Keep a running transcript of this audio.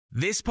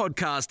This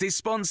podcast is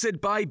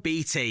sponsored by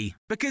BT,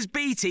 because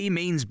BT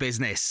means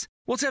business.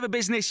 Whatever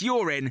business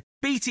you're in,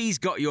 BT's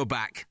got your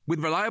back, with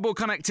reliable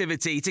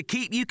connectivity to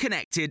keep you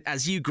connected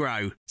as you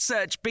grow.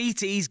 Search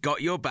BT's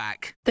got your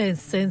back.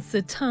 This is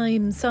the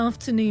Times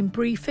afternoon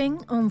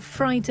briefing on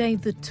Friday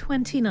the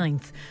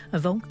 29th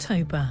of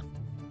October.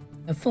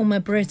 A former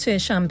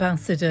British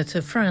ambassador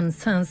to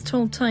France has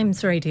told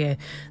Times Radio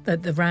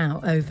that the row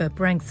over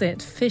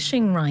Brexit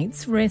fishing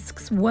rights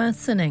risks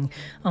worsening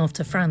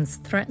after France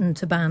threatened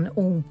to ban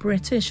all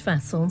British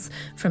vessels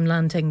from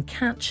landing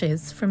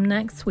catches from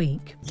next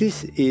week.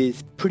 This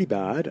is pretty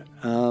bad,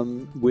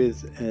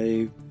 with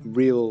a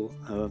real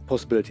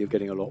possibility of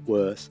getting a lot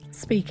worse.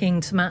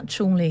 Speaking to Matt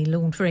Chorley,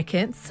 Lord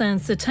Ricketts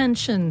says the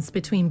tensions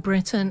between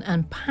Britain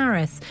and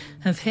Paris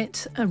have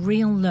hit a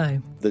real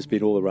low. There's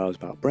been all the rows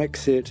about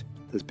Brexit.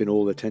 There's been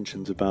all the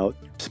tensions about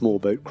small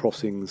boat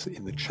crossings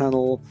in the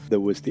Channel.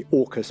 There was the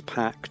AUKUS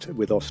Pact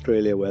with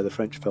Australia where the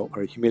French felt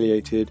very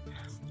humiliated.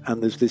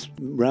 And there's this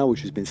row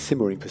which has been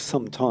simmering for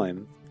some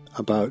time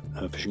about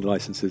fishing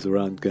licences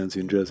around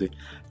Guernsey and Jersey.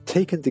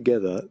 Taken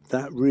together,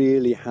 that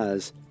really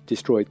has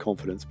destroyed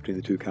confidence between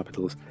the two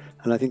capitals.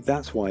 And I think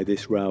that's why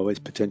this row is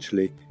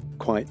potentially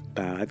quite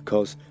bad,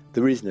 because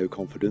there is no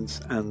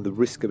confidence and the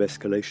risk of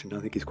escalation,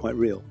 I think, is quite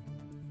real.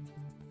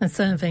 A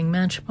serving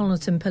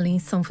Metropolitan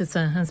Police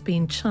officer has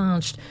been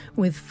charged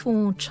with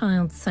 4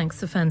 child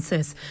sex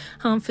offences.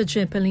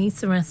 Hertfordshire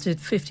Police arrested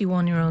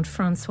 51-year-old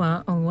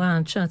Francois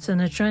Ouadj at an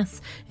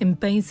address in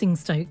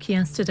Basingstoke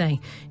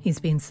yesterday. He's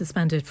been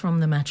suspended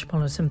from the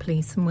Metropolitan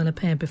Police and will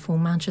appear before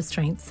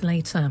magistrates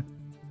later.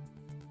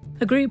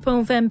 A group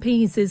of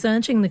MPs is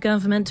urging the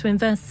government to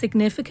invest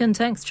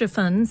significant extra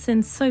funds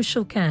in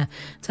social care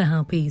to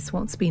help ease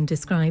what's been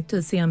described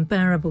as the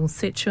unbearable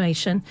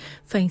situation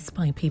faced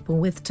by people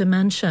with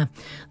dementia.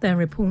 Their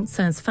report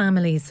says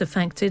families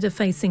affected are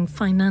facing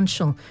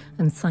financial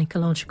and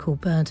psychological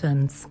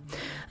burdens.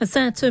 A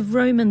set of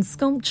Roman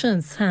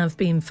sculptures have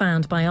been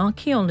found by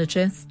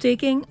archaeologists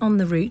digging on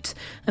the route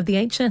of the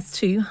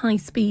HS2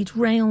 high-speed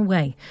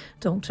railway.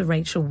 Dr.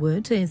 Rachel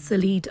Wood is the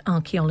lead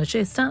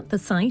archaeologist at the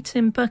site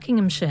in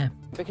Buckinghamshire.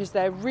 Because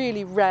they're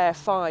really rare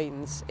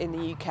finds in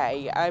the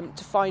UK.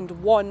 To find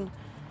one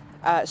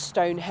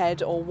stone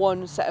head or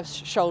one set of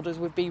shoulders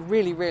would be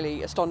really,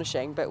 really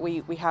astonishing. But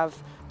we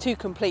have 2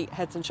 complete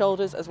heads and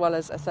shoulders as well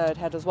as a third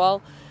head as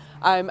well.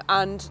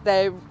 And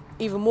they're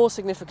even more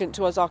significant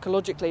to us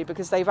archaeologically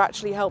because they've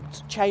actually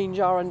helped change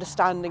our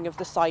understanding of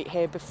the site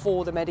here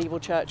before the medieval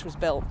church was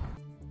built.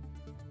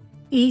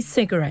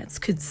 E-cigarettes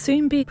could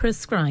soon be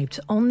prescribed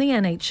on the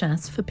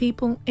NHS for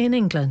people in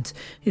England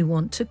who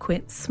want to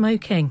quit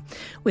smoking.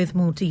 With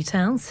more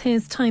details,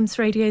 here's Times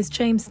Radio's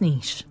James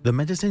Nish. The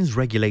medicines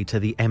regulator,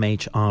 the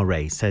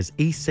MHRA, says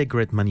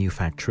e-cigarette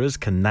manufacturers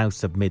can now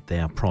submit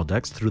their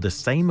products through the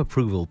same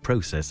approval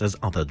process as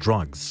other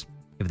drugs.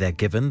 If they're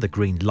given the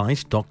green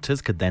light, doctors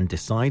could then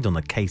decide on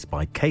a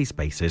case-by-case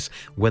basis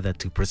whether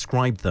to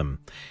prescribe them.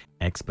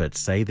 Experts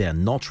say they are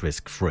not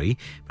risk-free,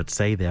 but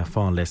say they are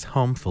far less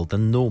harmful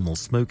than normal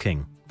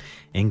smoking.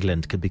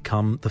 England could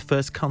become the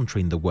first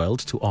country in the world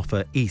to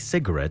offer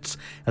e-cigarettes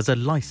as a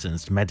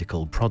licensed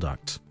medical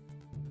product.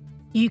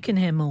 You can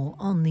hear more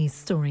on these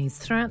stories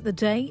throughout the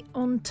day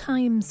on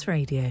Times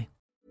Radio.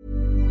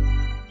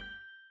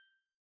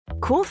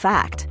 Cool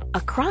fact,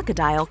 a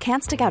crocodile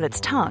can't stick out its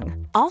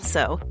tongue.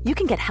 Also, you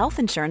can get health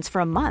insurance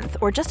for a month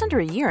or just under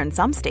a year in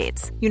some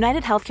states.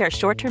 United Healthcare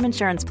short-term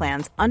insurance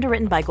plans,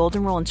 underwritten by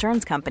Golden Rule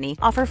Insurance Company,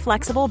 offer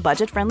flexible,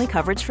 budget-friendly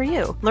coverage for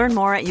you. Learn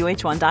more at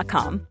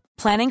uh1.com.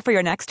 Planning for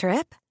your next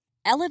trip?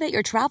 Elevate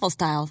your travel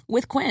style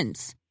with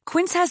Quince.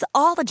 Quince has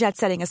all the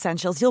jet-setting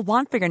essentials you'll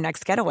want for your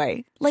next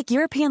getaway, like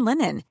European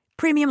linen,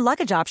 premium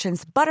luggage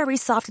options, buttery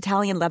soft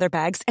Italian leather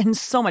bags, and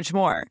so much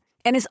more.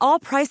 And is all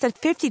priced at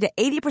 50 to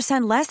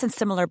 80% less than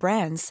similar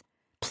brands.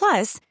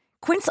 Plus,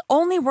 Quince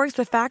only works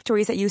with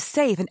factories that use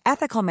safe and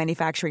ethical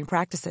manufacturing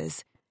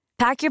practices.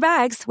 Pack your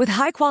bags with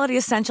high-quality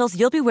essentials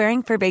you'll be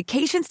wearing for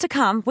vacations to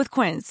come with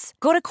Quince.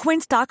 Go to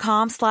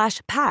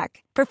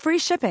quince.com/pack for free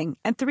shipping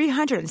and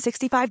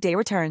 365-day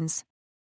returns.